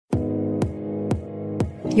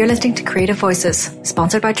You're listening to Creative Voices,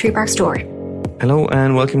 sponsored by Tree Park Store. Hello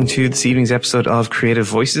and welcome to this evening's episode of Creative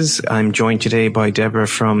Voices. I'm joined today by Deborah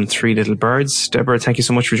from Three Little Birds. Deborah, thank you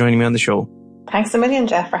so much for joining me on the show. Thanks a million,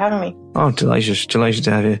 Jeff, for having me. Oh, delighted to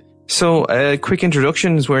have you. So, quick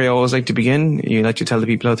introduction is where I always like to begin. You like to tell the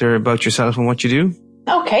people out there about yourself and what you do?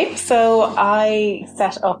 Okay, so I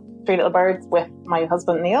set up Three Little Birds with my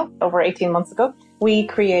husband Neil over 18 months ago. We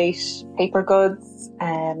create paper goods,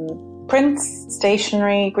 prints,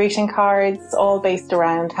 stationery, greeting cards, all based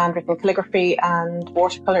around handwritten calligraphy and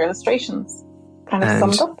watercolour illustrations. Kind of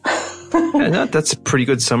summed up. Yeah, that's a pretty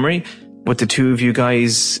good summary. With the two of you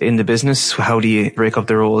guys in the business, how do you break up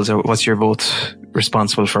the roles, or what's you're both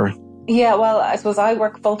responsible for? Yeah, well, I suppose I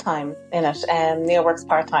work full-time in it and Neil works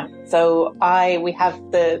part-time. So we have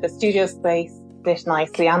the studio space split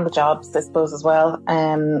nicely and the jobs, I suppose, as well.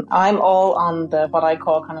 I'm all on what I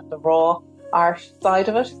call kind of the raw art side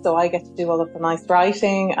of it. So I get to do all of the nice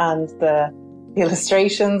writing and the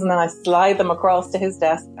illustrations, and then I slide them across to his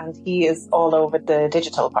desk, and he is all over the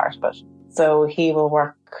digital part of it. So he will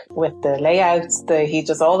work with the layouts, he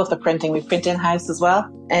does all of the printing. We print in-house as well.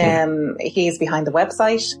 He's behind the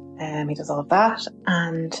website, he does all of that.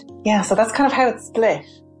 And yeah, so that's kind of how it's split.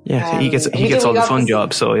 Yeah, he gets all the fun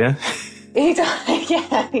jobs, so yeah. He does,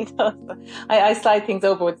 yeah, he does. I slide things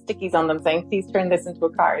over with stickies on them saying, please turn this into a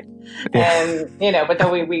card. Yeah. But no,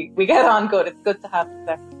 we get on good. It's good to have a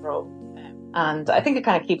separate role. And I think it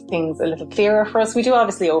kind of keeps things a little clearer for us. We do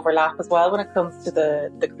obviously overlap as well when it comes to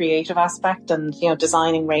the creative aspect and,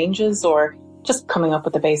 designing ranges or just coming up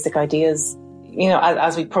with the basic ideas,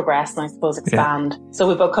 as we progress and I suppose expand. Yeah. So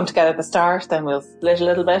we both come together at the start, then we'll split a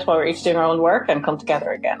little bit while we're each doing our own work and come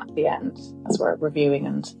together again at the end as we're reviewing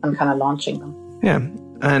and kind of launching them. Yeah.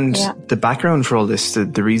 And the background for all this,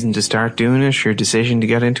 the reason to start doing it, your decision to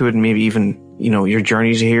get into it, and maybe even, your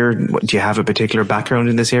journey to here, do you have a particular background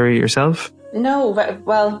in this area yourself? No,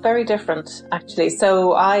 well, very different, actually.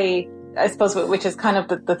 So I suppose, which is kind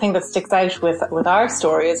of the thing that sticks out with our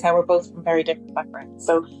story, is how we're both from very different backgrounds.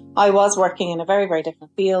 So I was working in a very, very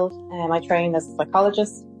different field. I trained as a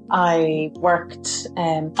psychologist. I worked,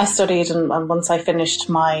 I studied, and once I finished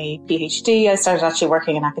my PhD, I started actually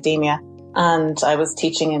working in academia, and I was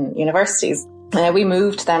teaching in universities. We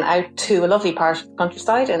moved then out to a lovely part of the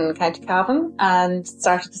countryside in County Cavan and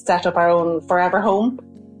started to set up our own forever home,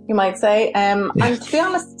 you might say. And to be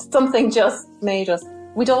honest, something just made us,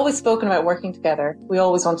 we'd always spoken about working together. We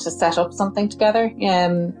always wanted to set up something together.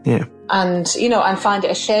 And find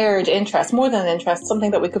a shared interest, more than an interest,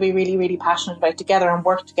 something that we could be really, really passionate about together and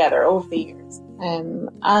work together over the years.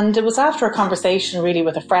 And it was after a conversation really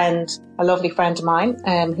with a lovely friend of mine,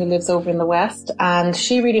 who lives over in the West, and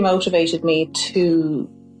she really motivated me to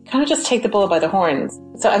kind of just take the bull by the horns.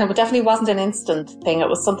 So, and it definitely wasn't an instant thing. It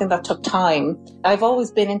was something that took time. I've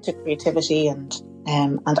always been into creativity and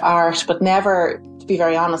art, but never, to be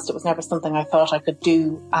very honest, it was never something I thought I could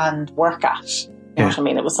do and work at. You know what I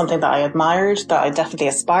mean? It was something that I admired, that I definitely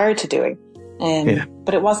aspired to doing.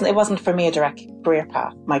 But it wasn't for me a direct career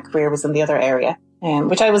path. My career was in the other area,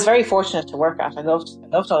 which I was very fortunate to work at. I loved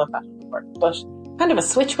all of that work, but kind of a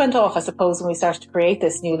switch went off, I suppose, when we started to create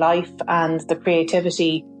this new life, and the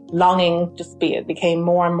creativity longing became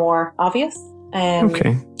more and more obvious.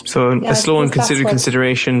 Okay. So a slow and considered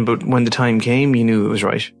consideration, but when the time came, you knew it was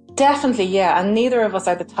right. Definitely, yeah. And neither of us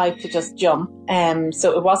are the type to just jump.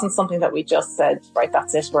 So it wasn't something that we just said, right,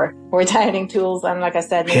 that's it, we're downing tools. And like I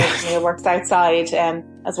said, Neil works outside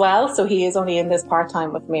as well. So he is only in this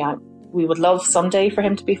part-time with me. We would love someday for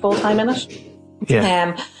him to be full-time in it.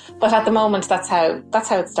 Yeah. But at the moment, that's how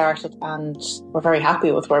it started. And we're very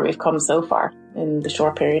happy with where we've come so far in the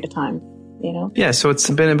short period of time, Yeah, so it's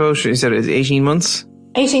been about, you said, 18 months?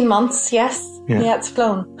 18 months, yes. Yeah, it's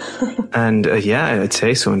flown. And I'd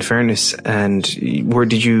say so, in fairness. And where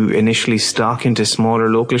did you initially stock into smaller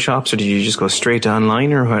local shops, or did you just go straight to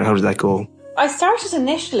online, or how did that go? I started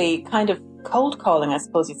initially kind of cold calling, I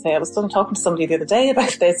suppose you'd say. I was talking to somebody the other day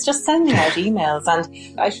about this, just sending out emails.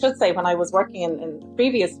 And I should say, when I was working in the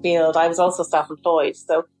previous field, I was also self-employed.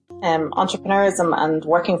 So entrepreneurism and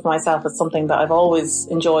working for myself is something that I've always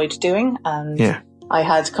enjoyed doing. And I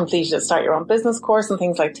had completed a Start Your Own Business course and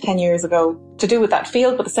things like 10 years ago to do with that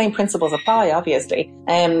field, but the same principles apply, obviously.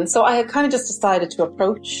 So I had kind of just decided to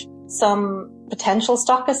approach some potential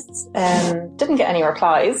stockists, didn't get any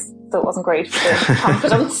replies, so it wasn't great for the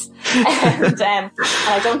confidence. And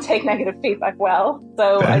I don't take negative feedback well.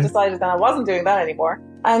 So I decided that I wasn't doing that anymore.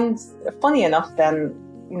 And funny enough then,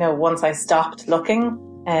 once I stopped looking,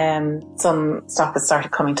 some stockists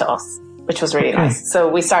started coming to us, which was really nice. So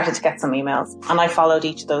we started to get some emails, and I followed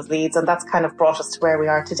each of those leads, and that's kind of brought us to where we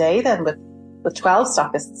are today then, with with 12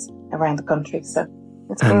 stockists around the country. So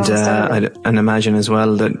it's grown steadily. And imagine as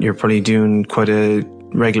well that you're probably doing quite a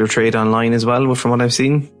regular trade online as well, from what I've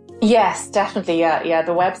seen. Yes, definitely. Yeah.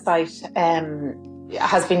 The website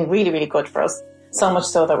has been really, really good for us. So much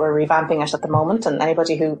so that we're revamping it at the moment. And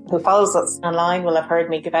anybody who follows us online will have heard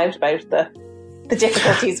me give out about the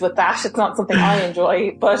difficulties with that. It's not something I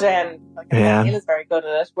enjoy, but Neil is very good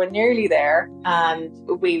at it. We're nearly there, and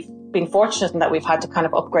we've been fortunate in that we've had to kind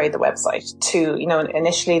of upgrade the website to,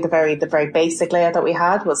 initially the very basic layout that we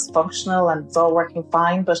had was functional and it's all working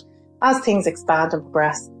fine. But as things expand and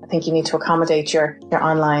progress, I think you need to accommodate your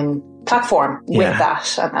online platform with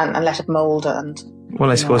that and let it mould and. Well,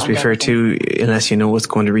 I suppose to be fair too, unless you know it's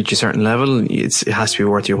going to reach a certain level, it has to be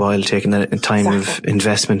worth your while taking that time of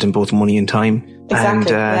investment in both money and time. Exactly. And,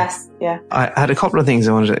 yes. Yeah. I had a couple of things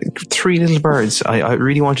I wanted. Three Little Birds. I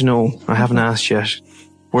really want to know. I haven't asked yet.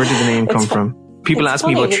 Where did the name come from? People ask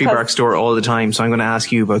me about Tree Bark Store all the time, so I'm going to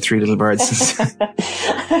ask you about Three Little Birds.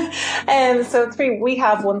 We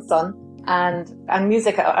have one son. And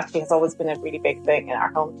music actually has always been a really big thing in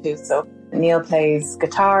our home too. So Neil plays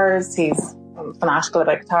guitars. He's fanatical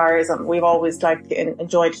about guitars, and we've always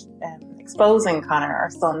enjoyed exposing Connor,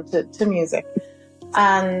 our son, to music.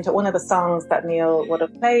 And one of the songs that Neil would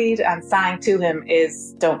have played and sang to him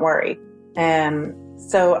is Don't Worry.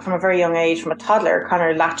 So from a very young age, from a toddler,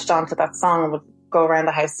 Connor latched onto that song and would go around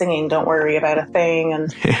the house singing Don't Worry About a Thing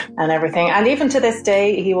and everything. And even to this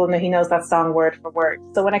day, he knows that song word for word.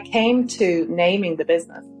 So when it came to naming the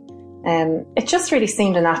business, it just really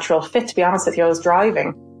seemed a natural fit, to be honest with you. I was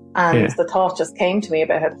driving and the thought just came to me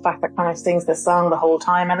about the fact that Connor sings this song the whole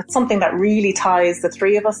time, and it's something that really ties the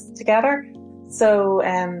three of us together. So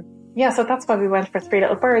so that's why we went for Three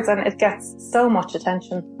Little Birds, and it gets so much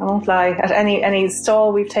attention. I won't lie. At any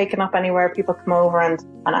stall we've taken up anywhere, people come over and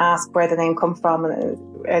ask where the name comes from, and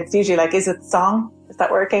it's usually like, is it song? Is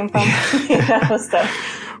that where it came from?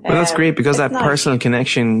 Well, that's great, because that personal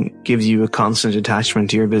connection gives you a constant attachment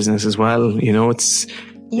to your business as well.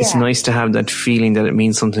 It's nice to have that feeling that it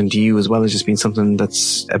means something to you as well as just being something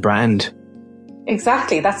that's a brand.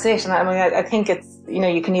 Exactly, that's it. And I think it's,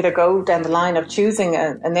 you can either go down the line of choosing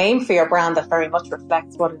a name for your brand that very much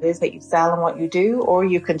reflects what it is that you sell and what you do, or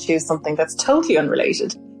you can choose something that's totally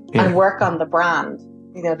unrelated and work on the brand,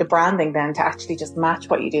 the branding then to actually just match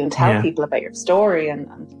what you do and tell people about your story and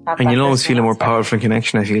you'll always feel a more powerful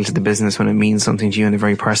connection, I feel, to the business when it means something to you in a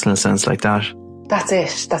very personal sense like that. That's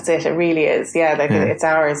it. It really is. Yeah, it's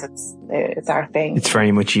ours. It's our thing. It's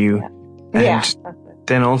very much you. Yeah.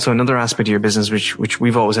 Then also another aspect of your business, which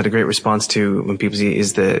we've always had a great response to when people see,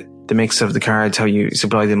 is the mix of the cards, how you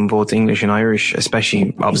supply them in both English and Irish,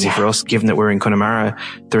 especially obviously for us, given that we're in Connemara.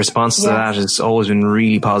 The response to that has always been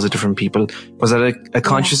really positive from people. Was that a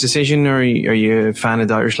conscious decision, or are you a fan of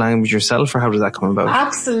the Irish language yourself, or how did that come about?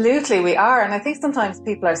 Absolutely, we are. And I think sometimes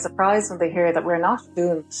people are surprised when they hear that we're not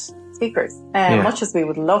fluent speakers, much as we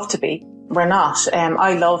would love to be. We're not.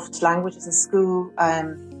 I loved languages in school.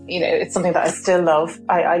 It's something that I still love.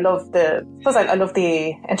 I love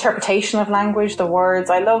the interpretation of language, the words.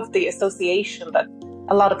 I love the association that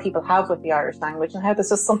a lot of people have with the Irish language, and how there's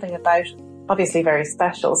just something about it, obviously very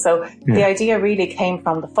special. So the idea really came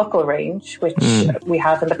from the Focal range, which we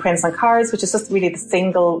have in the prints and cards, which is just really the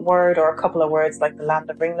single word or a couple of words like the Land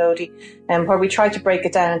of Ringlody, where we try to break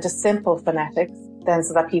it down into simple phonetics, then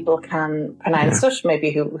so that people can pronounce it,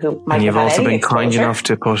 maybe who might. And you've have also been kind enough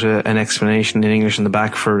to put an explanation in English in the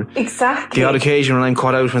back for the odd occasion when I'm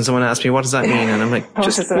caught out when someone asks me, what does that mean? And I'm like,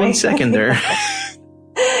 just 1 second there.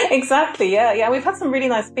 Exactly, yeah. We've had some really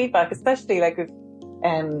nice feedback, especially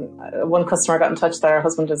one customer got in touch that her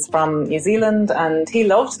husband is from New Zealand, and he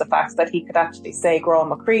loved the fact that he could actually say Grá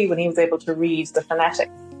Macree when he was able to read the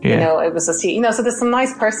phonetic. It was just, so there's some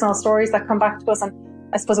nice personal stories that come back to us, and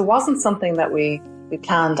I suppose it wasn't something that we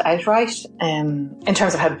planned outright in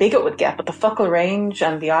terms of how big it would get, but the Focal range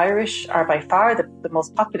and the Irish are by far the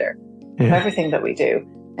most popular of everything that we do.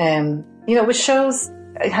 Which shows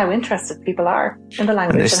how interested people are in the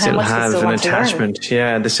language and how much they still want to learn.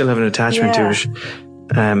 Yeah, they still have an attachment to it.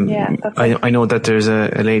 I know that there's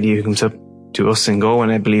a lady who comes up to us and Go,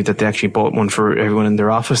 and I believe that they actually bought one for everyone in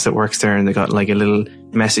their office that works there, and they got like a little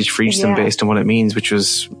message for each of them based on what it means, which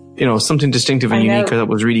was, something distinctive and unique. That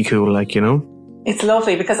was really cool, It's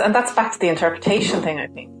lovely and that's back to the interpretation thing, I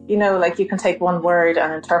think. You can take one word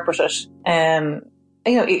and interpret it.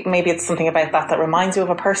 Maybe it's something about that reminds you of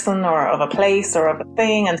a person or of a place or of a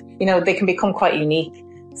thing, and, they can become quite unique.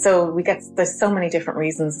 So there's so many different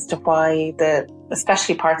reasons as to why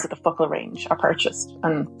especially parts of the Focal range are purchased.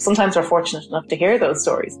 And sometimes we're fortunate enough to hear those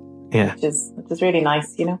stories. Yeah. which is really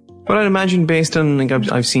nice, you know. But I'd imagine, based on, like,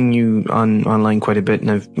 I've seen you online quite a bit,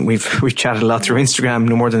 and we've chatted a lot through Instagram,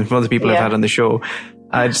 no more than other people I've had on the show.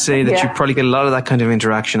 I'd say that you probably get a lot of that kind of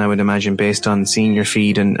interaction, I would imagine, based on seeing your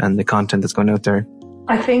feed and the content that's going out there.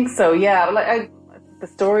 I think so, yeah. Like, the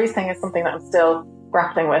stories thing is something that I'm still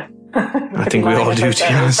grappling with. I think we all do, to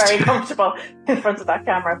be honest. Very comfortable in front of that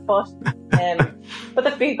camera, but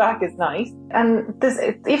the feedback is nice. And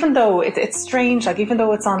even though it's strange, like, even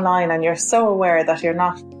though it's online and you're so aware that you're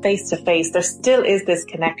not face to face, there still is this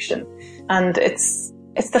connection. And it's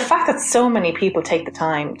the fact that so many people take the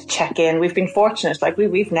time to check in. We've been fortunate, like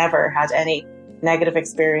we've never had any negative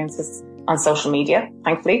experiences on social media,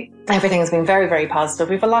 thankfully. Everything has been very, very positive.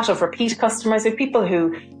 We have a lot of repeat customers. We have people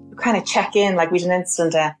who kind of check in. Like, we had an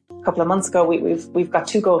incident a couple of months ago. We've got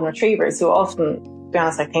 2 golden retrievers who often, to be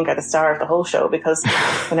honest, I think are the star of the whole show, because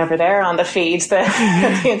whenever they're on the feed, the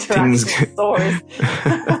interaction soars.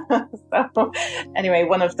 So anyway,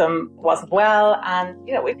 one of them wasn't well, and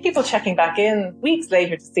we have people checking back in weeks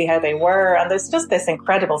later to see how they were, and there's just this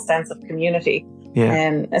incredible sense of community.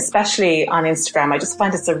 Yeah. Especially on Instagram, I just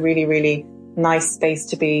find it's a really, really nice space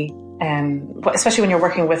to be, especially when you're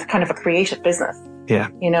working with kind of a creative business. Yeah.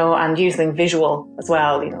 And using visual as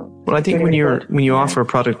well, Well, I think really when you offer a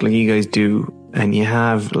product like you guys do, and you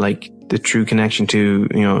have like the true connection to,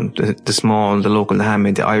 the small, the local, the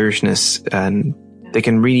handmade, the Irishness, and they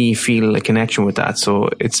can really feel a connection with that. So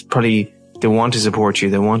it's probably, they want to support you,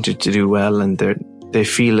 they want it to do well, and they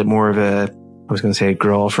feel it more of a, I was going to say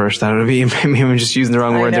growl first. That would be, maybe I'm just using the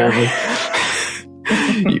wrong word there.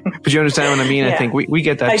 But you understand what I mean? Yeah. I think we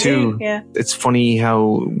get that too. Yeah. It's funny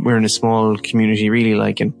how we're in a small community, really,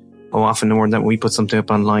 and how often more than that we put something up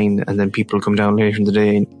online and then people come down later in the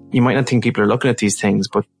day, and you might not think people are looking at these things,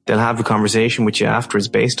 but they'll have a conversation with you afterwards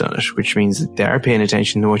based on it, which means that they are paying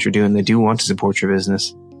attention to what you're doing. They do want to support your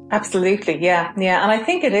business. Absolutely, yeah. And I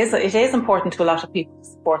think it is important to a lot of people to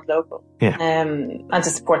support local, and to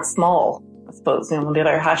support small. I suppose, one of the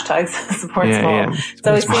other hashtags, support small. Yeah.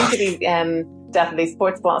 So it seems to be definitely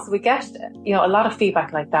support small. So we get, a lot of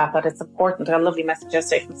feedback like that it's important. I got a lovely message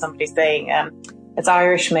yesterday from somebody saying, it's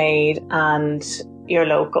Irish made and you're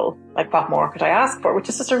local, like what more could I ask for? Which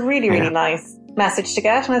is just a really, really nice message to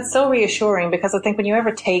get. And it's so reassuring, because I think when you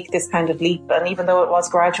ever take this kind of leap, and even though it was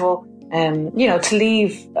gradual, to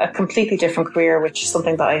leave a completely different career, which is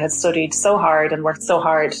something that I had studied so hard and worked so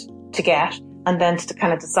hard to get, and then to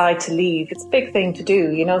kind of decide to leave, it's a big thing to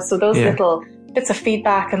do, So those little bits of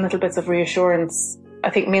feedback and little bits of reassurance,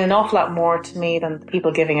 I think, mean an awful lot more to me than the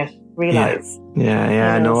people giving it realise.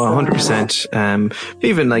 Yeah, no, 100%.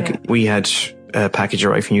 Even we had a package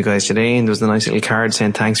arrive from you guys today, and there was a nice little card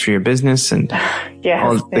saying thanks for your business, and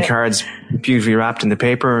all the cards beautifully wrapped in the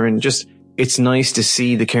paper, and just, it's nice to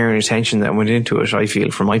see the care and attention that went into it. I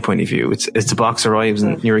feel, from my point of view, it's a box arrives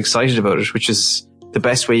and you're excited about it, which is the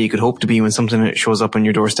best way you could hope to be when something shows up on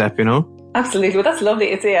your doorstep, Absolutely. Well, that's lovely.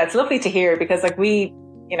 It's lovely to hear, because we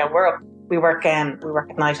work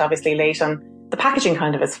at night, obviously late, and the packaging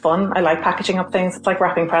kind of is fun. I like packaging up things. It's like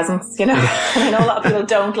wrapping presents, And I know a lot of people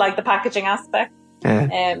don't like the packaging aspect.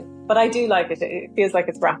 Yeah. But I do like it. It feels like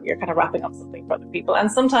you're kind of wrapping up something for other people. And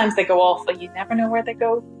sometimes they go off and you never know where they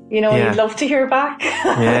go. You'd love to hear back.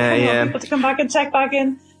 Yeah. People to come back and check back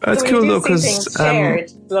in. That's cool though, because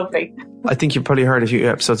it's lovely. I think you've probably heard a few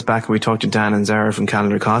episodes back where we talked to Dan and Zara from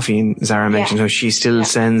Calendar Coffee, and Zara mentioned how she still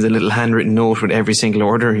sends a little handwritten note with every single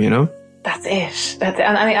order, That's it.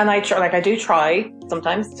 And I try, I do try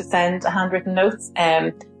sometimes to send a handwritten notes.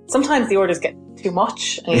 Sometimes the orders get too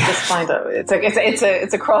much, and you just find that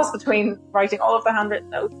it's a cross between writing all of the handwritten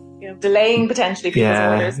notes, delaying potentially people's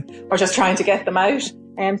orders, or just trying to get them out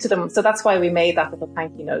to them. So that's why we made that little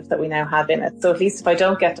thank you note that we now have in it. So at least if I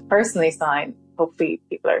don't get to personally sign, hopefully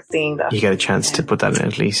people are seeing that. You get a chance to put that in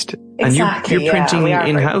at least. Exactly, and you're printing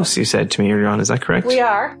in-house, you said to me earlier on, is that correct? We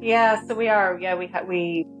are, yeah. So we are, yeah.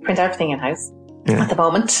 We print everything in-house at the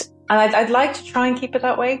moment. And I'd like to try and keep it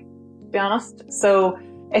that way, to be honest. So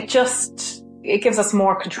it gives us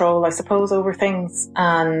more control, I suppose, over things,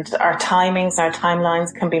 and our timings, our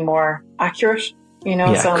timelines can be more accurate.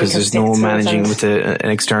 Yeah, because there's no managing with an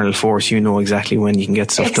external force. You know exactly when you can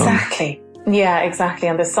get stuff done. Exactly. Yeah, exactly.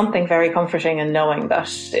 And there's something very comforting in knowing that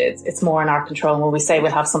it's more in our control. And when we say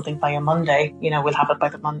we'll have something by a Monday, we'll have it by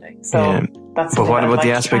the Monday. So that's. But what about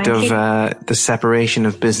the aspect of the separation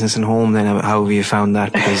of business and home? Then how have you found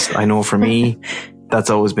that? Because I know for me,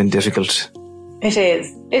 that's always been difficult. It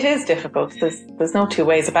is difficult. There's no two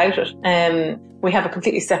ways about it. We have a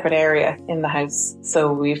completely separate area in the house,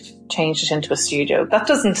 so we've changed it into a studio. That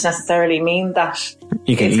doesn't necessarily mean that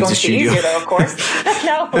You can it's leave going the to be studio. easier though, of course.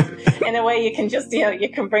 No, in a way you can just, you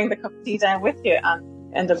can bring the cup of tea down with you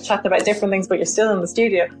and end up chatting about different things, but you're still in the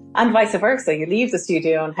studio, and vice versa. You leave the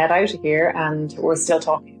studio and head out of here and we're still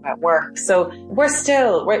talking about work. So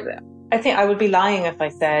I think I would be lying if I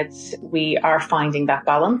said we are finding that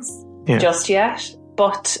balance just yet,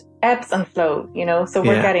 but ebbs and flow, so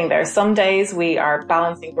we're getting there. Some days we are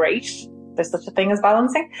balancing great. There's such a thing as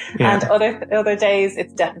balancing. And other days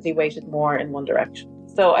it's definitely weighted more in one direction.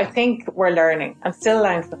 So I think we're learning. I'm still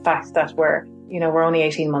learning the fact that we're only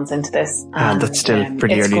 18 months into this. And that's still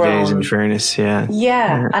pretty early days, in fairness.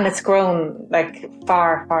 Yeah. And it's grown like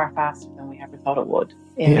far, far faster than we ever thought it would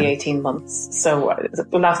in the 18 months. So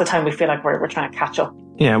a lot of the time we feel like we're trying to catch up.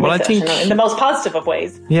 Yeah, well, I think in the most positive of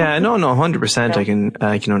ways. Yeah, no, 100%.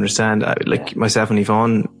 I can understand. Myself and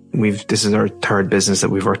Yvonne, this is our third business that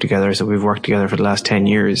we've worked together. So we've worked together for the last 10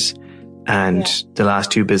 years. And the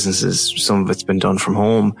last two businesses, some of it's been done from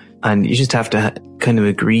home. And you just have to kind of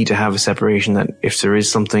agree to have a separation, that if there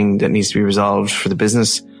is something that needs to be resolved for the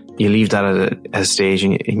business, you leave that at a stage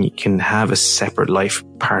and you can have a separate life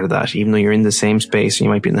part of that. Even though you're in the same space and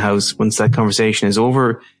you might be in the house, once that conversation is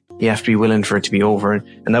over, you have to be willing for it to be over.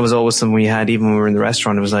 And that was always something we had, even when we were in the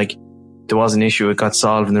restaurant. It was like, there was an issue, it got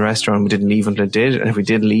solved in the restaurant, we didn't leave until it did. And if we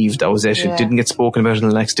did leave, that was it. It didn't get spoken about until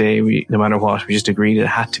the next day. No matter what, we just agreed it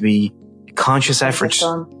had to be conscious effort.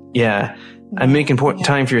 And making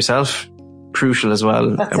time for yourself, crucial as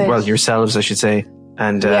well. Well, yourselves, I should say.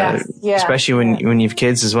 And especially when you have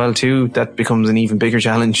kids as well too, that becomes an even bigger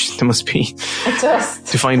challenge. There must be. It does.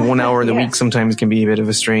 To find 1 hour in the week sometimes can be a bit of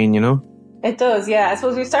a strain, It does, yeah. I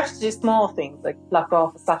suppose we started to do small things like block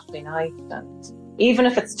off a Saturday night, and even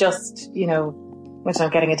if it's just, getting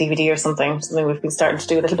a DVD or something we've been starting to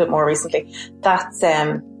do a little bit more recently.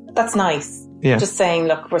 That's nice. Yeah. Just saying,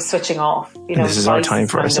 look, we're switching off. This is our time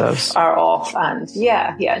for ourselves. Are off, and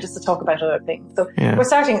just to talk about other things. So we're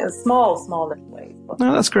starting in small little ways.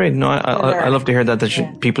 No, that's great. No, I love to hear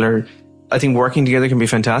that. People are. I think working together can be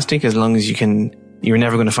fantastic as long as you can. You're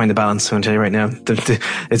never going to find the balance. I'll tell you right now.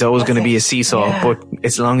 It's always going to be a seesaw, but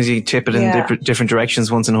as long as you tip it in different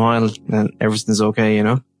directions once in a while, then everything's okay.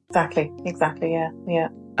 Exactly. Yeah.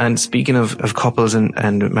 And speaking of couples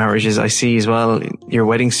and marriages, I see as well your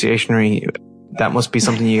wedding stationery. That must be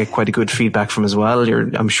something you get quite a good feedback from as well.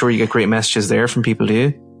 I'm sure you get great messages there from people, do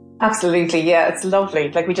you? Absolutely, yeah. It's lovely.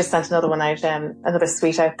 Like we just sent another one out, another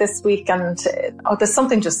suite out this week, and there's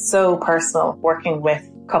something just so personal working with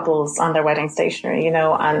couples on their wedding stationery,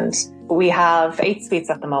 and we have 8 suites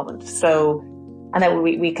at the moment. So, and then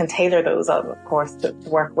we can tailor those, of course, to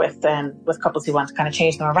work with couples who want to kind of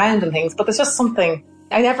change them around and things. But there's just something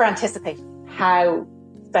I never anticipated how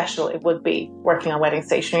special it would be working on wedding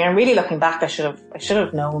stationery. And really looking back, I should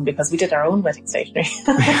have known, because we did our own wedding stationery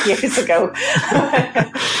years ago.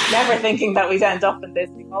 Never thinking that we'd end up in this.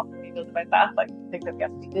 We talked to people about that. Like, I think that we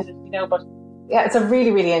actually did it, but yeah, it's a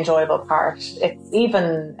really, really enjoyable part. It's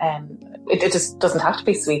even, it just doesn't have to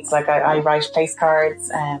be sweets. Like I write place cards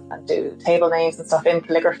and do table names and stuff in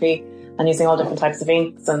calligraphy and using all different types of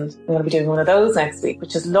inks. And I'm going to be doing one of those next week,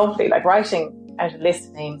 which is lovely. Like writing out a list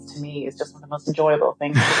of names to me is just one of the most enjoyable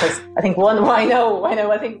things, because I think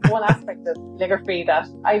I think one aspect of calligraphy that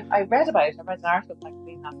I read an article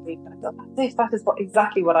magazine last week, and I thought that is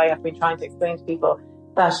exactly what I have been trying to explain to people,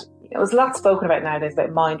 that there's a lot spoken about nowadays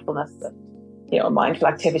about mindfulness and mindful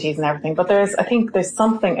activities and everything, but I think there's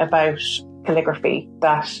something about calligraphy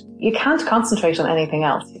that you can't concentrate on anything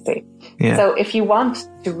else, you see. So if you want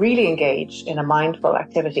to really engage in a mindful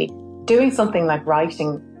activity, doing something like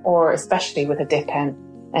writing, or especially with a dip pen,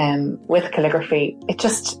 with calligraphy,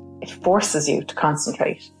 it forces you to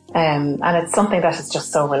concentrate. And it's something that is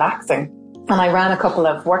just so relaxing. And I ran a couple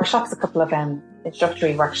of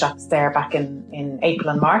introductory workshops there back in April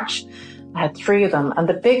and March. I had 3 of them. And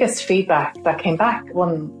the biggest feedback that came back,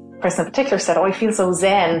 one person in particular said, I feel so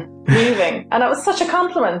zen weaving. And that was such a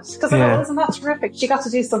compliment, because I thought, isn't that terrific? She got to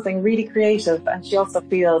do something really creative, and she also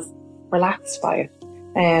feels relaxed by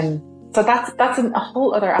it. So that's a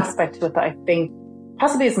whole other aspect to it that I think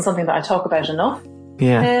possibly isn't something that I talk about enough.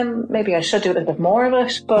 Yeah. Maybe I should do a little bit more of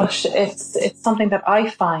it, but it's something that I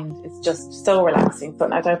find is just so relaxing. So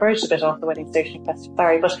now I diverged a bit off the wedding stationery question.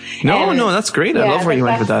 Sorry, but no, that's great. I love where you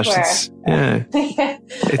went with that.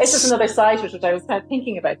 It's just another side to it, which I was kind of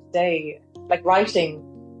thinking about today. Like writing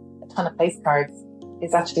a ton of place cards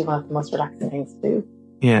is actually one of the most relaxing things to do.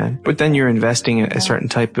 Yeah, but then you're investing a certain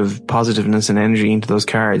type of positiveness and energy into those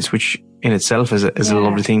cards, which in itself is a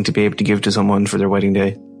lovely thing to be able to give to someone for their wedding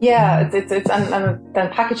day. Yeah, it's and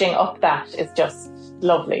then packaging up that is just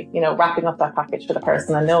lovely. Wrapping up that package for the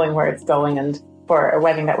person and knowing where it's going, and for a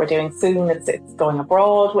wedding that we're doing soon. It's going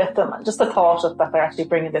abroad with them. And just the thought of that they're actually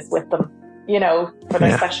bringing this with them, you know, for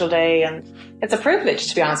their special day. And it's a privilege,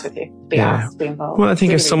 to be honest with you, to be asked to be involved. Well, I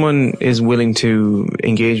think if someone is willing to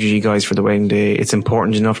engage with you guys for the wedding day, it's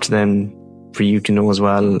important enough to them for you to know as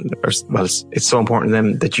well. It's so important to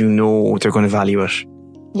them that you know they're going to value it.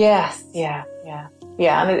 Yes, yeah.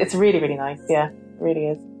 And it's really, really nice. Yeah, it really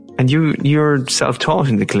is. And you're self-taught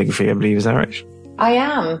in the calligraphy, I believe, is that right? I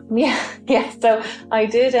am. Yeah. So I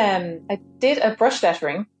did a brush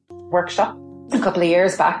lettering workshop a couple of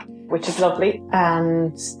years back, which is lovely.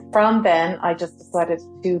 And from then I just decided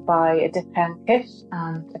to buy a dip pen kit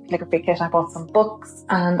and a calligraphy kit. I bought some books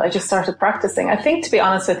and I just started practicing. I think, to be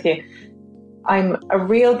honest with you, I'm a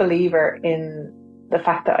real believer in the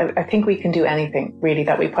fact that I think we can do anything really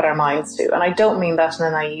that we put our minds to. And I don't mean that in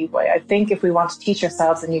a naive way. I think if we want to teach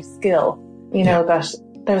ourselves a new skill, you know,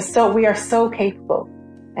 that we are so capable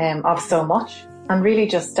of so much, and really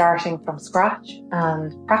just starting from scratch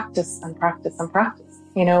and practice and practice and practice,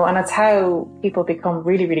 you know, and it's how people become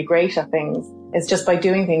really, really great at things, is just by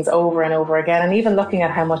doing things over and over again. And even looking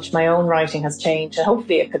at how much my own writing has changed, and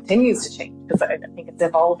hopefully it continues to change, because I think it's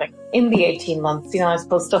evolving in the 18 months. You know, I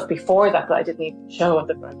suppose stuff before that I didn't even show at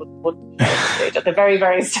the very,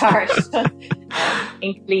 very start.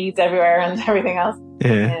 Ink bleeds everywhere and everything else.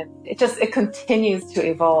 Yeah. It continues to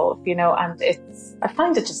evolve, you know, and I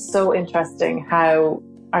find it just so interesting how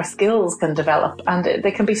our skills can develop, and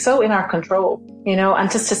they can be so in our control, you know, and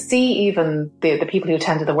just to see even the people who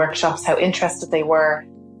attended the workshops, how interested they were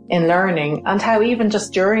in learning, and how even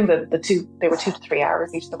just during they were 2 to 3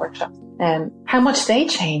 hours each of the workshops, and how much they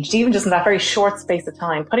changed, even just in that very short space of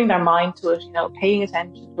time, putting their mind to it, you know, paying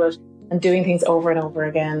attention to it and doing things over and over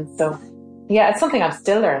again. So yeah, it's something I'm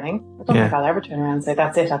still learning. I don't think I'll ever turn around and say,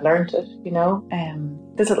 that's it, I've learned it, you know.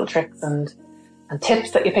 There's little tricks and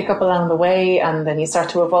tips that you pick up along the way, and then you start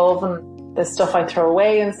to evolve, and there's stuff I throw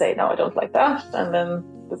away and say, no, I don't like that. And then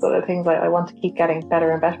there's other things I want to keep getting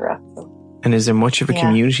better and better at. So. And is there much of a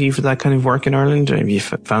community for that kind of work in Ireland? Have you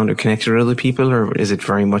found or connected with other people, or is it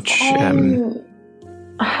very much...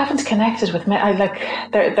 I haven't connected with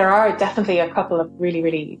there are definitely a couple of really,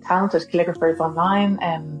 really talented calligraphers online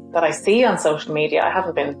that I see on social media. I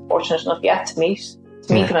haven't been fortunate enough yet to meet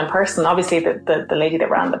them in person. Obviously the lady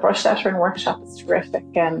that ran the brush lettering workshop is terrific,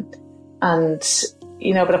 and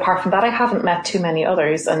you know, but apart from that I haven't met too many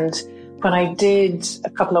others. And when I did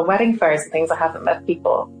a couple of wedding fairs and things, I haven't met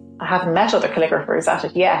other calligraphers at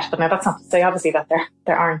it yet. But now that's not to say obviously that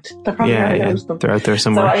there aren't. There probably are. They're out there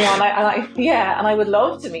somewhere. So, you know, and I would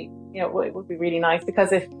love to meet, you know, it would be really nice,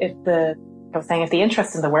 because if the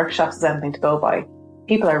interest in the workshops is anything to go by,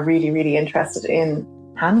 people are really, really interested in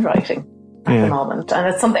handwriting at the moment. And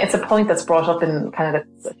it's a point that's brought up in kind of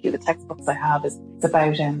a few of the textbooks I have, is it's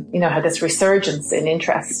about, you know, how this resurgence in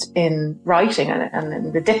interest in writing and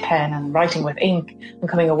in the dip pen and writing with ink, and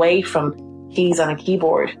coming away from keys on a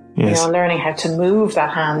keyboard, you know, learning how to move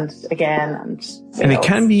that hand again. And it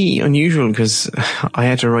can be unusual, because I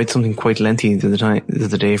had to write something quite lengthy the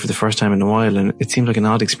other day for the first time in a while, and it seemed like an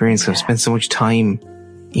odd experience. I've spent so much time,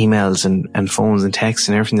 emails and phones and texts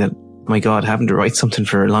and everything, that, my God, having to write something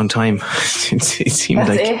for a long time, it seemed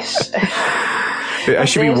I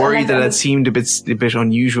should be worried that it seemed a bit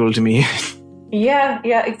unusual to me. Yeah,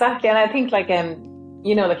 exactly. And I think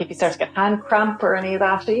you know, like if you start to get hand cramp or any of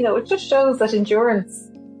that, you know, it just shows that endurance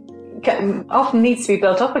often needs to be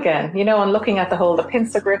built up again, you know, and looking at the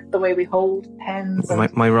pincer grip, the way we hold pens.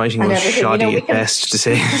 My writing was shoddy, you know, at best to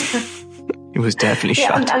say. It was definitely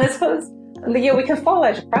shoddy. And I suppose, you know, we can fall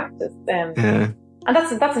out of practice. And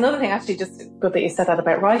that's another thing, actually, just good that you said that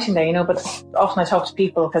about writing there, you know, but often I talk to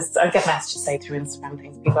people, because I get messages, say, through Instagram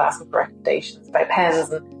things, people asking for recommendations about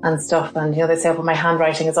pens and stuff, and, you know, they say, well, my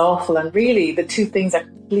handwriting is awful, and really the two things are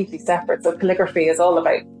completely separate. So calligraphy is all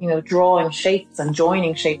about, you know, drawing shapes and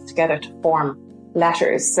joining shapes together to form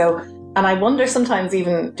letters. So, and I wonder sometimes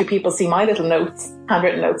even, do people see my little notes,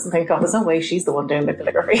 handwritten notes, and think, oh, there's no way she's the one doing the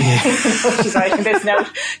calligraphy. She's writing this note,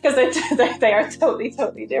 because they are totally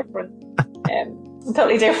different.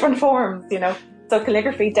 Totally different forms, you know. So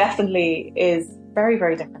calligraphy definitely is very,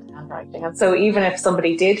 very different to handwriting. And so even if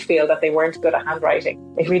somebody did feel that they weren't good at handwriting,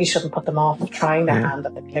 it really shouldn't put them off of trying their hand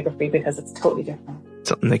at the calligraphy, because it's totally different.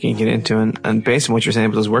 Something they can get into. And based on what you're saying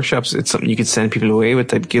about those workshops, it's something you could send people away with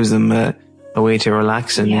that gives them a way to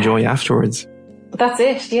relax and enjoy afterwards. That's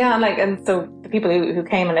it, yeah. And so the people who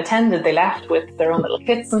came and attended, they left with their own little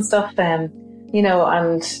kits and stuff, you know,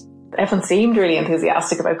 and everyone seemed really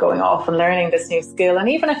enthusiastic about going off and learning this new skill. And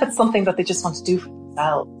even if it's something that they just want to do for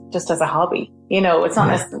themselves, just as a hobby, you know, it's not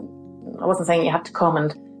necessarily, I wasn't saying you have to come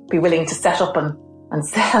and be willing to set up and and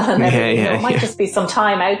sell and everything. It might just be some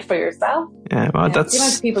time out for yourself. Yeah, well, that's... The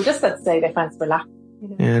amount of people just that say they find it relaxing.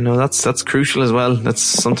 Yeah, no, that's crucial as well. That's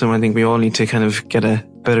something I think we all need to kind of get a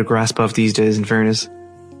better grasp of these days, in fairness.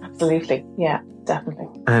 Absolutely. Yeah, definitely.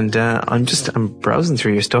 And I'm browsing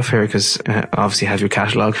through your stuff here because obviously you have your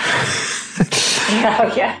catalogue.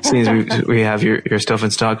 Yeah. Seems we have your stuff in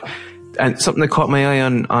stock. And something that caught my eye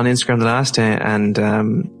on Instagram the last day, and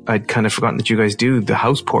I'd kind of forgotten that you guys do the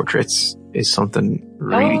house portraits, is something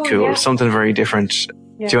really cool, something very different.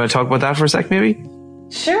 Yeah. Do you want to talk about that for a sec, maybe?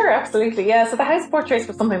 Sure, absolutely. Yeah, so the house portraits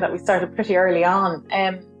was something that we started pretty early on.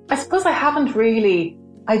 I suppose I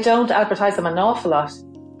don't advertise them an awful lot,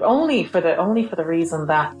 only for the reason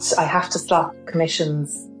that I have to slot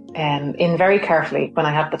commissions in very carefully when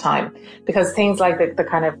I have the time, because things like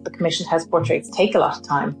the commissioned house portraits take a lot of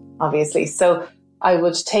time, obviously. So I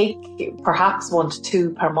would take perhaps 1 to 2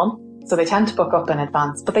 per month. So they tend to book up in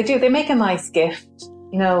advance, but they make a nice gift,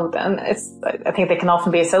 and I think they can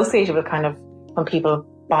often be associated with kind of when people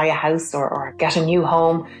buy a house or get a new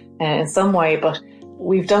home in some way. But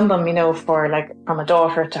we've done them, for from a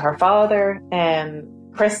daughter to her father,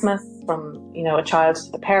 Christmas from, a child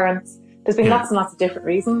to the parents. There's been lots and lots of different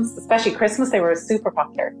reasons, especially Christmas. They were super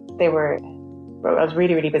popular. I was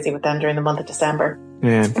really, really busy with them during the month of December.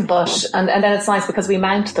 Yeah. But, and then it's nice because we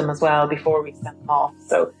mount them as well before we send them off.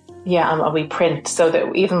 So yeah, we print so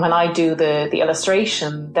that even when I do the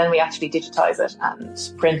illustration, then we actually digitize it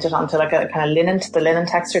and print it onto like a kind of linen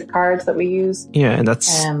textured cards that we use. Yeah, and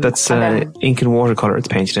that's ink and watercolor it's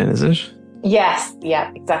painted in, is it? Yes,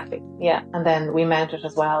 yeah, exactly. Yeah, and then we mount it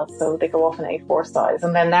as well, so they go off in A4 size.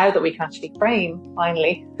 And then now that we can actually frame,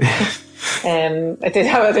 finally, I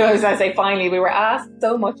say finally, we were asked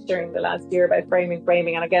so much during the last year about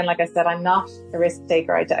framing. And again, like I said, I'm not a risk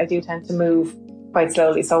taker. I do tend to move quite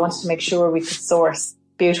slowly, so I wanted to make sure we could source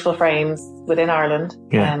beautiful frames within Ireland,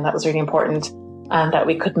 and that was really important. And that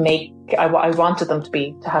we could make, I wanted them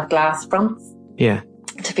to have glass fronts. Yeah.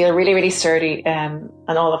 To feel really, really sturdy and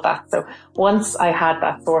all of that. So once I had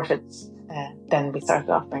that sorted, then we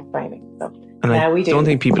started offering framing. So and I don't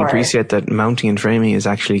think people appreciate that mounting and framing is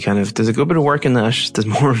actually there's a good bit of work in that. There's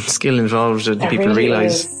more skill involved than people really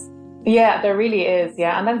realise. Yeah, there really is.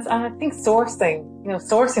 Yeah, and I think sourcing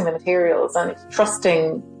the materials and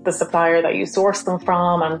trusting the supplier that you source them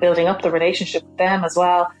from and building up the relationship with them as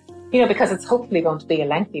well. Because it's hopefully going to be a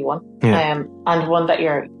lengthy one, and one that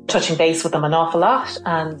you're touching base with them an awful lot,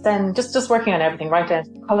 and then just working on everything right down to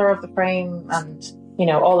the colour of the frame and,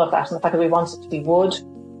 all of that. And the fact that we want it to be wood,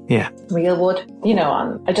 real wood,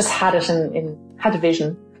 and I just had it had a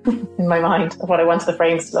vision in my mind of what I wanted the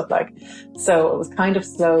frames to look like. So it was kind of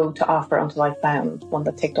slow to offer until I found one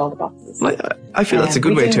that ticked all the boxes. I feel that's a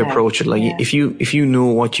good way to approach it. If you know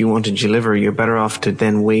what you want to deliver, you're better off to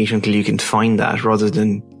then wait until you can find that rather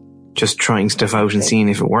than just trying stuff out and seeing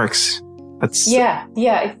if it works. That's a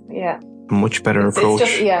much better approach.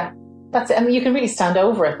 It's just, that's it. I mean, you can really stand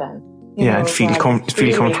over it then. And feel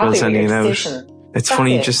comfortable sending it out. It's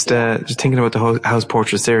funny, just thinking about the house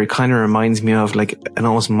portraits there, it kind of reminds me of like an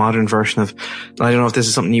almost modern version of, I don't know if this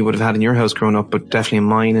is something you would have had in your house growing up, but definitely in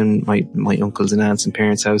mine and my uncles and aunts and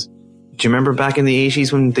parents' house. Do you remember back in the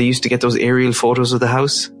 80s when they used to get those aerial photos of the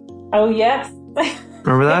house? Oh, yes.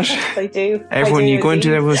 Remember that? Yes, I do. You go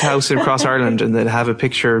into everyone's house across Ireland and they'd have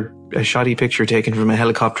a shoddy picture taken from a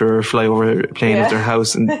helicopter or flyover plane of their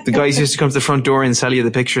house. And the guys used to come to the front door and sell you the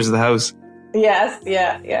pictures of the house. Yes,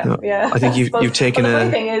 yeah. I think you've taken the funny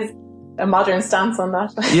thing is a modern stance on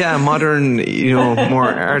that. Yeah, modern, more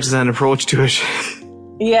artisan approach to it.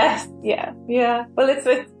 Yes, yeah. Well, it's,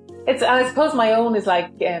 and I suppose my own is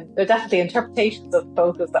like, they're definitely interpretations of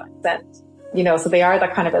photos that I sent. So they are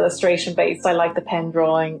that kind of illustration based. I like the pen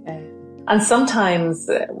drawing. And sometimes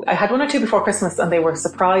I had 1 or 2 before Christmas and they were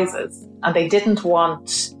surprises and they didn't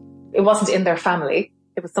want, it wasn't in their family.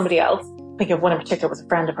 It was somebody else. I think of one in particular was a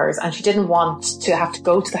friend of hers and she didn't want to have to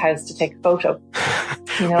go to the house to take a photo.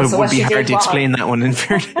 But it would be hard to explain that one in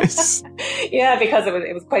fairness. Yeah, because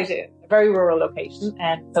it was quite a very rural location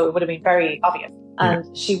and so it would have been very obvious. And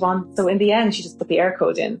so in the end she just put the air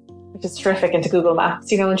code in, which is terrific, into Google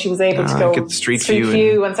Maps, and she was able to go get the street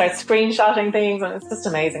view and start screenshotting things, and it's just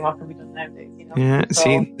amazing what can be done nowadays. Yeah, so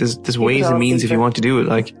see, there's ways and means if you want to do it.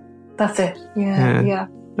 Like that's it. Yeah.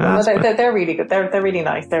 Well, they're really good. They're really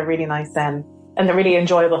nice. They're really nice, and a really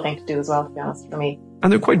enjoyable thing to do as well. To be honest, for me.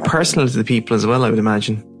 And they're quite personal to the people as well, I would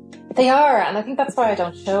imagine. They are, and I think that's why I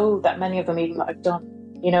don't show that many of them, even that I've done.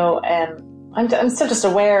 I'm still just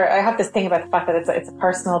aware. I have this thing about the fact that it's a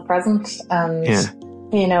personal present, and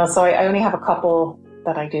so I only have a couple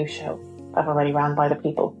that I do show. I've already ran by the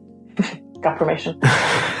people. got permission,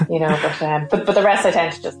 but the rest I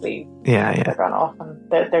tend to just leave. They're gone off and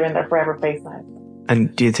they're in their forever place now.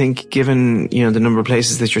 And do you think, given, the number of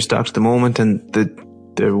places that you're stocked at the moment and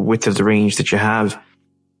the width of the range that you have,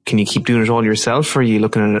 can you keep doing it all yourself, or are you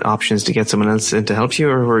looking at options to get someone else in to help you,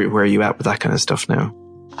 or where are you at with that kind of stuff now?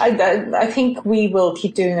 I think we will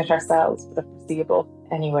keep doing it ourselves for the foreseeable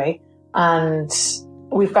anyway. And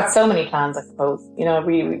we've got so many plans, I suppose.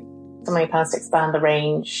 So many plans to expand the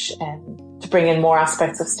range and to bring in more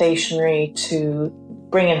aspects of stationery, to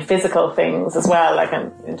bring in physical things as well, like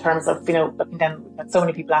in terms of, looking down, we've had so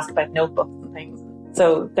many people ask about notebooks and things.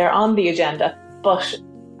 So they're on the agenda. But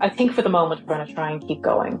I think for the moment, we're going to try and keep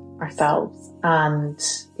going ourselves. And,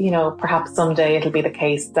 perhaps someday it'll be the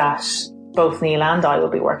case that both Neil and I will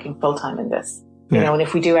be working full time in this. And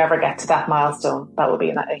if we do ever get to that milestone, that will be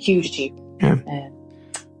a huge achievement. Yeah.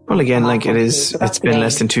 Well, again, it's been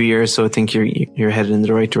less than 2 years, so I think you're headed in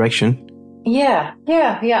the right direction. Yeah.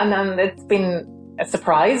 And then it's been a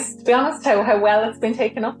surprise, to be honest, how well it's been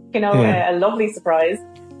taken up, a lovely surprise.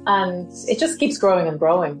 And it just keeps growing and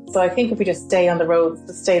growing. So I think if we just stay on the roads,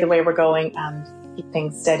 to stay the way we're going and keep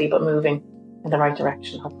things steady but moving in the right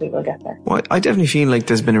direction, hopefully we'll get there. Well, I definitely feel like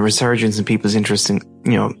there's been a resurgence in people's interest in,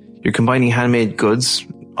 you're combining handmade goods,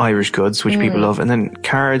 Irish goods, which people love, and then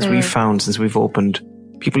cards. We've found since we've opened,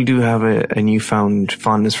 people do have a newfound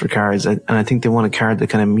fondness for cards, and I think they want a card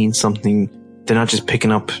that kind of means something. They're not just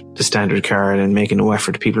picking up the standard card and making no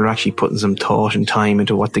effort. People are actually putting some thought and time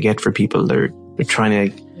into what they get for people. They're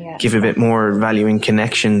trying to give a bit more value and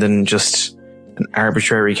connection than just an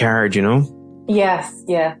arbitrary card, Yes,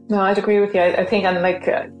 yeah. No, I'd agree with you. I think,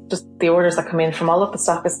 and just the orders that come in from all of the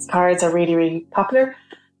stockists' cards are really, really popular,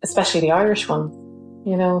 especially the Irish ones,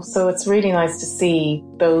 so it's really nice to see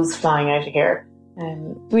those flying out of here.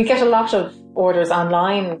 We get a lot of orders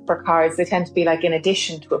online for cards. They tend to be in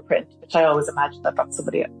addition to a print, which I always imagine that's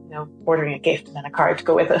somebody, ordering a gift and then a card to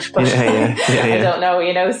go with it. But I don't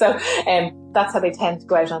know, so that's how they tend to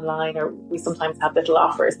go out online, or we sometimes have little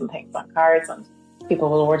offers and things on cards and people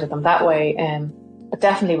will order them that way. But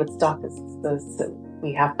definitely with stockists,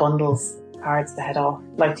 we have bundles, cards to head off,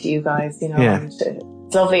 like to you guys, and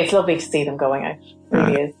it's lovely to see them going out. It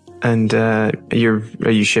really is. And are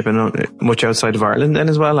you shipping much outside of Ireland then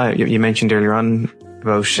as well? You mentioned earlier on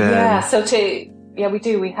about... we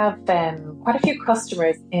do. We have quite a few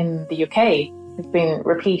customers in the UK who've been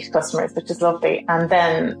repeat customers, which is lovely. And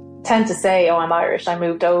then tend to say, oh, I'm Irish, I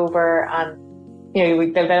moved over. And,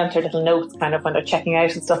 they'll enter little notes kind of when they're checking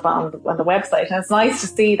out and stuff on the website. And it's nice to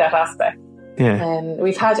see that aspect. Yeah.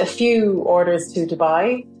 We've had a few orders to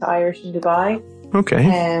Dubai, to Irish in Dubai. Okay.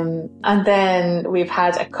 And then we've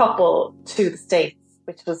had a couple to the States,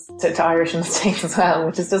 which was to Irish in the States as well,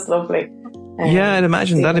 which is just lovely. I'd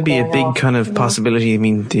imagine that'd be a big kind of possibility. I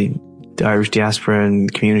mean, the Irish diaspora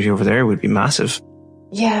and community over there would be massive.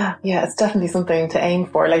 Yeah, it's definitely something to aim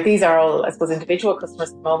for. These are all, I suppose, individual customers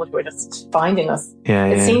at the moment who are just finding us.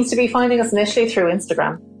 It seems to be finding us initially through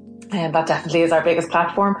Instagram, and that definitely is our biggest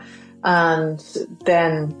platform. And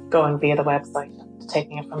then going via the website and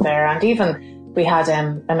taking it from there. And even we had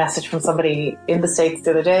a message from somebody in the States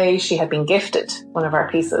the other day. She had been gifted one of our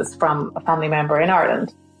pieces from a family member in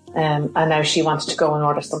Ireland, and now she wanted to go and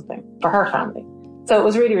order something for her family. So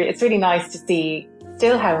it's really nice to see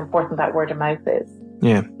still how important that word of mouth is.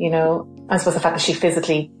 Yeah. I suppose the fact that she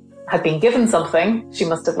physically had been given something, she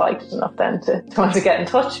must have liked it enough then to want to get in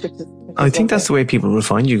touch, which is I think that's the way people will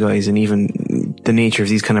find you guys, and even the nature of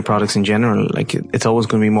these kind of products in general. It's always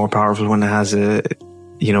going to be more powerful when it has a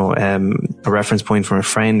reference point from a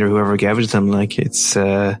friend or whoever gave it to them. It's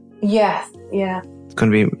yes, yeah, it's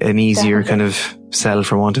going to be an easier kind of sell,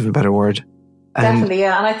 for want of a better word. Definitely,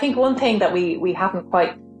 yeah. And I think one thing that we haven't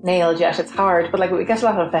quite nailed yet, it's hard, but we get a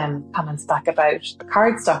lot of comments back about the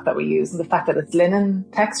cardstock that we use and the fact that it's linen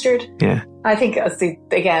textured. Yeah, I think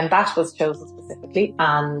again that was chosen specifically,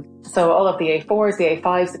 and so all of the A4s, the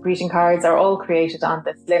A5s, the greeting cards are all created on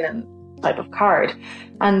this linen type of card.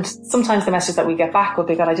 And sometimes the message that we get back will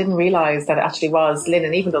be that I didn't realise that it actually was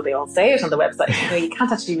linen, even though they all say it on the website. You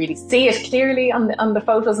can't actually really see it clearly on the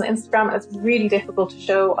photos on Instagram, and it's really difficult to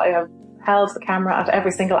show. I have held the camera at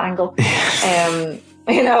every single angle. So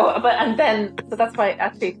that's why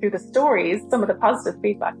actually through the stories, some of the positive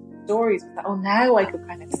feedback stories was that, now I could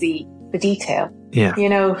kind of see the detail. Yeah.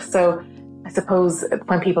 So I suppose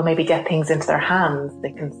when people maybe get things into their hands,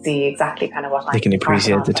 they can see exactly kind of what they can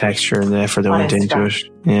appreciate the texture and the effort that went into it.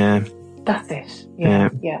 Yeah. That's it. Yeah.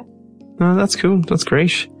 No, that's cool. That's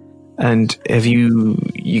great. And have you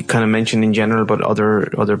kind of mentioned in general about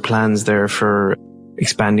other plans there for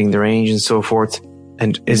expanding the range and so forth?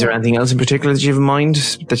 And is there anything else in particular that you have in mind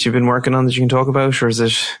that you've been working on that you can talk about, or is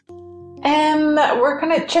it? We're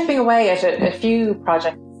kind of chipping away at a few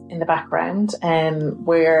projects in the background.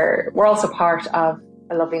 We're also part of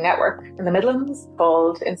a lovely network in the Midlands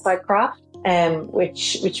called Inside Craft,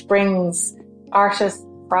 which brings artists,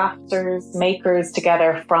 crafters, makers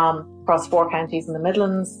together from across 4 counties in the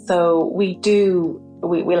Midlands. So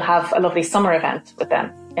we'll have a lovely summer event with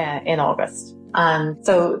them in August. And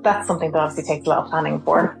so that's something that obviously takes a lot of planning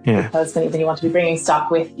for, because then you want to be bringing stock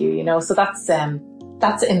with you, you know. So that's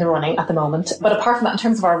in the running at the moment. But apart from that, in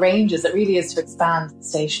terms of our ranges, it really is to expand the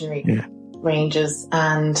stationery ranges.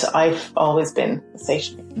 And I've always been a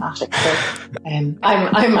stationery fanatic. So I'm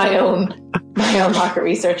my own market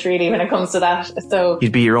research really when it comes to that. So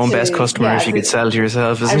you'd be your own best customer if you could sell to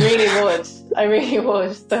yourself, isn't it? I really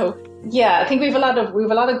would. So yeah, I think we've a lot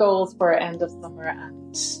of goals for end of summer,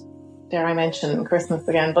 and dare I mention Christmas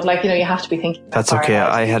again, but you have to be thinking. That's okay.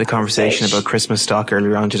 I had a conversation about Christmas stock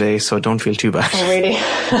earlier on today, so don't feel too bad. Oh, really?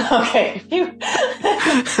 Okay.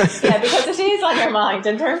 Yeah, because it is on your mind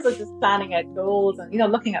in terms of just planning out goals and,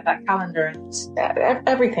 looking at that calendar, and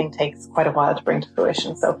everything takes quite a while to bring to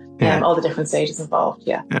fruition. So all the different stages involved.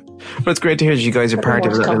 Yeah. Well, it's great to hear that you guys are part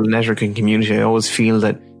of that little networking community. I always feel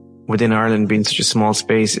that within Ireland being such a small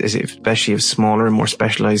space, especially if smaller and more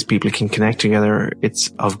specialised people can connect together,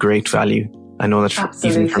 it's of great value. I know that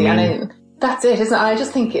even for me. And that's it, isn't it? I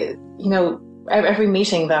just think, every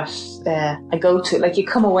meeting that I go to, you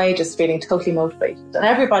come away just feeling totally motivated. And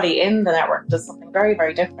everybody in the network does something very,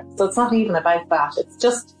 very different. So it's not even about that.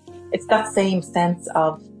 It's that same sense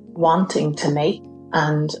of wanting to make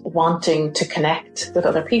and wanting to connect with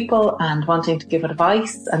other people and wanting to give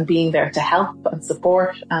advice and being there to help and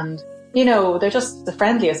support. And, they're just the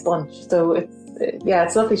friendliest bunch. So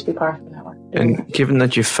it's lovely to be part of the network. And given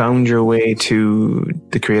that you found your way to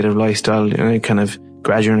the creative lifestyle, kind of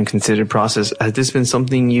gradual and considered process, has this been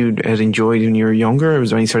something you had enjoyed when you were younger?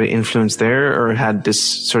 Was there any sort of influence there, or had this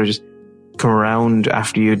sort of just come around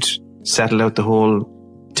after you'd settled out the whole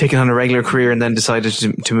taking on a regular career and then decided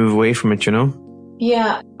to move away from it,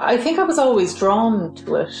 Yeah, I think I was always drawn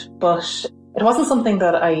to it, but it wasn't something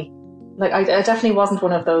that I definitely wasn't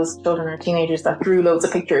one of those children or teenagers that drew loads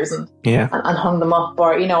of pictures and hung them up,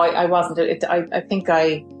 or, I wasn't. I think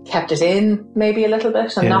I kept it in maybe a little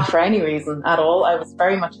bit, and not for any reason at all. I was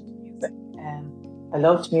very much into music. I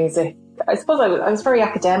loved music. I suppose I was very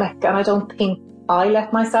academic, and I don't think I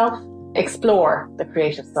let myself explore the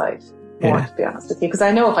creative side more, to be honest with you. Because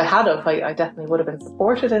I know if I had I definitely would have been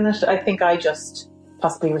supported in it. I think I just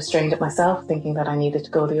possibly restrained it myself, thinking that I needed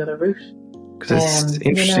to go the other route. Because it's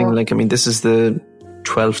interesting, this is the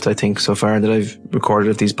 12th, I think, so far that I've recorded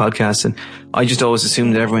of these podcasts. And I just always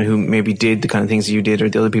assumed that everyone who maybe did the kind of things that you did, or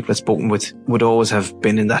the other people I've spoken with, would always have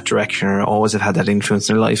been in that direction, or always have had that influence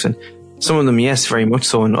in their life. And some of them, yes, very much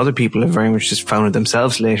so. And other people have very much just found it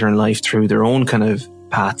themselves later in life through their own kind of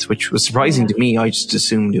paths, which was surprising to me. I just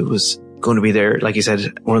assumed it was going to be there, like you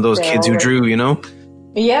said, one of those kids who drew,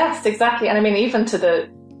 Yes, exactly. And even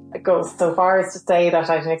it goes so far as to say that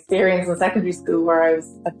I had an experience in secondary school where I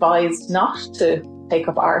was advised not to take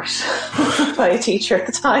up art by a teacher at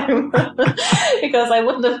the time because I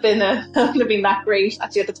wouldn't have been that great.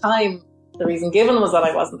 Actually, at the time, the reason given was that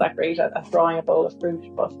I wasn't that great at drawing a bowl of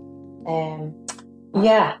fruit. But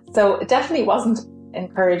so it definitely wasn't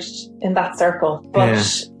encouraged in that circle.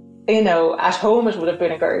 But at home it would have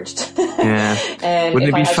been encouraged. Wouldn't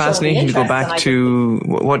it be fascinating to go back to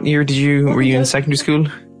what year were you in secondary school?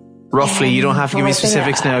 Roughly, you don't have to give me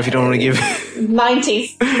specifics now if you don't want to give.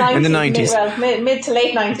 90s. In the 90s. Mid to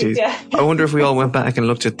late 90s, yeah. I wonder if we all went back and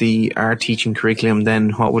looked at the art teaching curriculum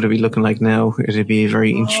then, what would it be looking like now? It'd be a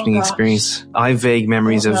very interesting experience. I have vague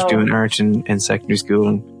memories of doing art in secondary school,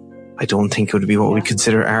 and I don't think it would be what we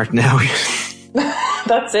consider art now.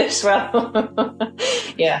 That's it. Well,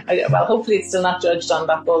 hopefully it's still not judged on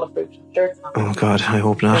that bowl of fruit. I'm sure it's not. Oh God, I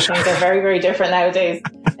hope not. Things are very, very different nowadays,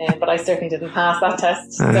 but I certainly didn't pass that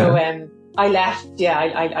test. So I left.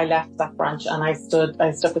 I left that branch, and I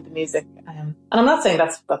stuck with the music. And I'm not saying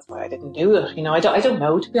that's why I didn't do it. I don't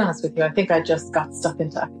know, to be honest with you. I think I just got stuck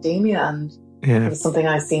into academia, and it was something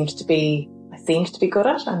I seemed to be good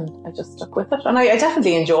at, and I just stuck with it. And I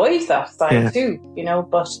definitely enjoyed that side too.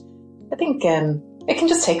 But I think it can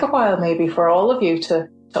just take a while maybe for all of you to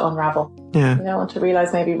unravel, and to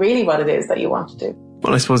realise maybe really what it is that you want to do.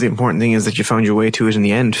 Well, I suppose the important thing is that you found your way to it in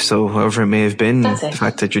the end. So however it may have been, the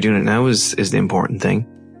fact that you're doing it now is the important thing.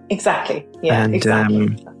 Exactly. Yeah, and,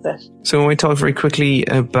 exactly. That's it. So we talked very quickly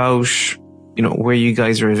about, where you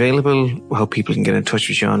guys are available, how people can get in touch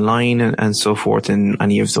with you online and so forth, and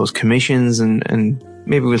any of those commissions. And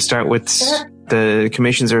maybe we'll start with the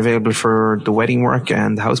commissions are available for the wedding work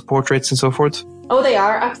and the house portraits and so forth? Oh, they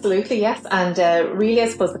are, absolutely, yes. And really, I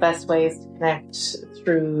suppose the best way is to connect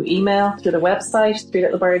through email, through the website,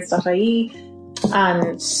 threelittlebirds.ie,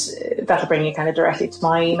 and that'll bring you kind of directly to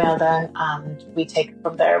my email then, and we take it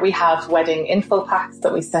from there. We have wedding info packs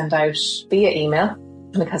that we send out via email,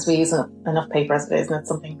 because we use enough paper as it is, and it's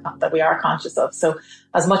something that we are conscious of. So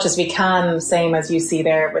as much as we can, same as you see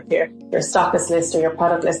there with your stockist list or your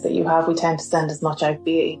product list that you have, we tend to send as much out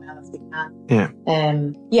via email as we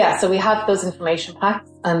can. So we have those information packs,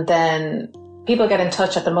 and then people get in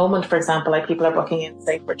touch at the moment. For example, like people are booking in,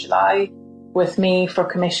 say, for July with me for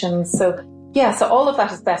commissions. So all of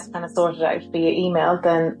that is best kind of sorted out via email.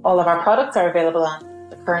 Then all of our products are available on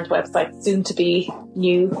the current website, soon to be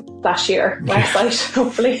new flashier website,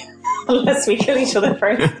 hopefully, unless we kill each other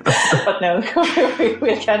first. But no,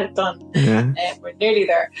 we'll get it done. We're nearly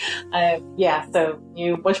there. So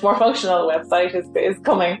new, much more functional website is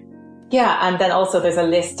coming. And then also there's a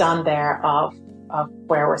list on there of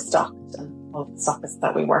where we're stocked and all the stockists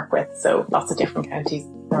that we work with. So lots of different counties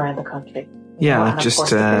around the country.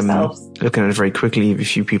 Just looking at it very quickly, a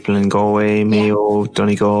few people in Galway, Mayo,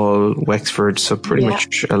 Donegal, Wexford, so pretty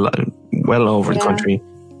much well over the country.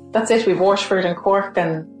 That's it. We've Waterford and Cork,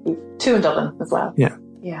 and we've 2 in Dublin as well.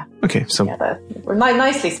 Okay, so we're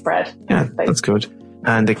nicely spread. That's good.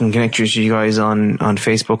 And they can connect you guys on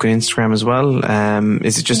Facebook and Instagram as well.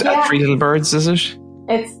 Is it just at 3 Little Birds, is it?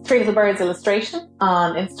 It's 3 Little Birds Illustration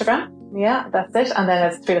on Instagram. Yeah, that's it. And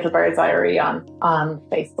then it's 3 Little Birds IRE on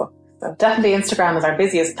Facebook. So definitely Instagram is our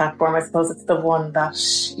busiest platform. I suppose it's the one that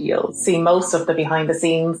you'll see most of the behind the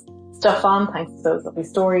scenes stuff on, thanks to those lovely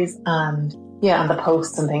stories and the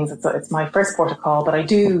posts and things. It's my first port of call, but I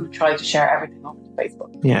do try to share everything over to Facebook.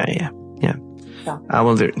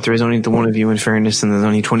 Well, there is only the one of you, in fairness, and there's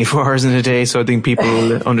only 24 hours in a day, so I think people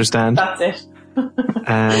will understand. That's it.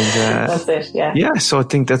 And that's it, so I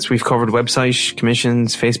think we've covered website,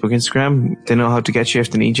 commissions, Facebook, Instagram. They know how to get you if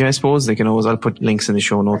they need you, I suppose. I'll put links in the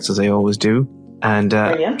show notes, as I always do. And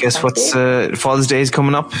guess what's Father's Day is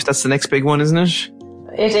coming up. That's the next big one, isn't it?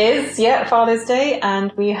 It is, Father's Day,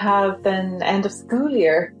 and we have then end of school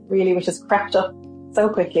year, really, which has crept up so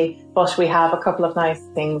quickly. But we have a couple of nice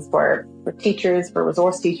things for teachers, for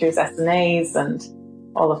resource teachers, SNAs, and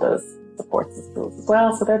all of those supports the schools as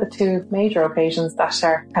well. So they're the 2 major occasions that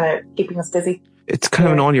are kind of keeping us busy. It's kind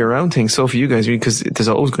of an all year round thing. So for you guys, because there's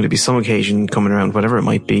always going to be some occasion coming around, whatever it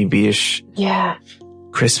might be it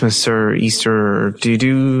Christmas or Easter. Or do you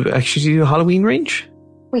do a Halloween range?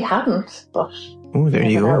 We haven't, but there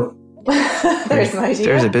you go. There's an idea.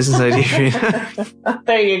 There's a business idea for you.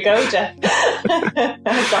 There you go, Jeff.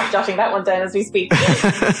 I'm jotting that one down as we speak.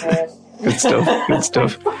 Good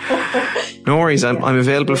stuff. No worries. I'm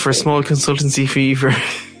available for a small consultancy fee for.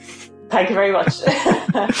 Thank you very much.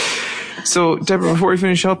 So, Deborah, before we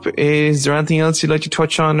finish up, is there anything else you'd like to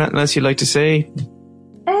touch on? Anything else you'd like to say?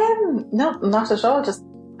 No, not at all. Just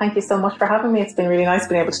thank you so much for having me. It's been really nice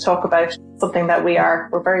being able to talk about something that we're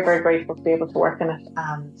very, very grateful to be able to work in it,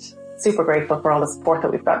 and super grateful for all the support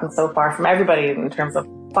that we've gotten so far from everybody in terms of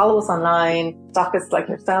follow us online, stockists like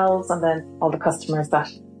yourselves, and then all the customers that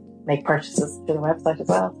make purchases through the website as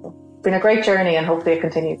well. So it's been a great journey, and hopefully it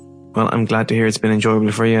continues. Well, I'm glad to hear it's been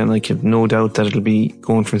enjoyable for you, and I have no doubt that it'll be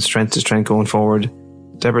going from strength to strength going forward.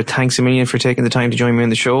 Deborah, thanks a million for taking the time to join me on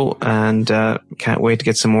the show, and can't wait to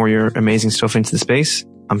get some more of your amazing stuff into the space.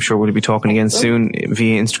 I'm sure we'll be talking again soon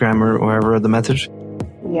via Instagram or whatever other method.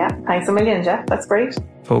 Yeah, thanks a million, Jeff. That's great.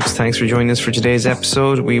 Folks, thanks for joining us for today's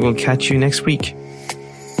episode. We will catch you next week.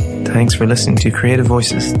 Thanks for listening to Creative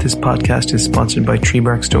Voices. This podcast is sponsored by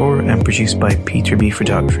Treebark Store and produced by P3B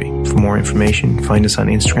Photography. For more information, find us on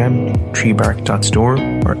Instagram, treebark.store,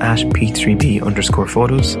 or at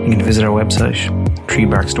P3B_photos. You can visit our website,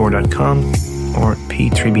 treebarkstore.com or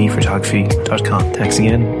p3bphotography.com. Thanks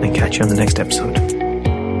again, and catch you on the next episode.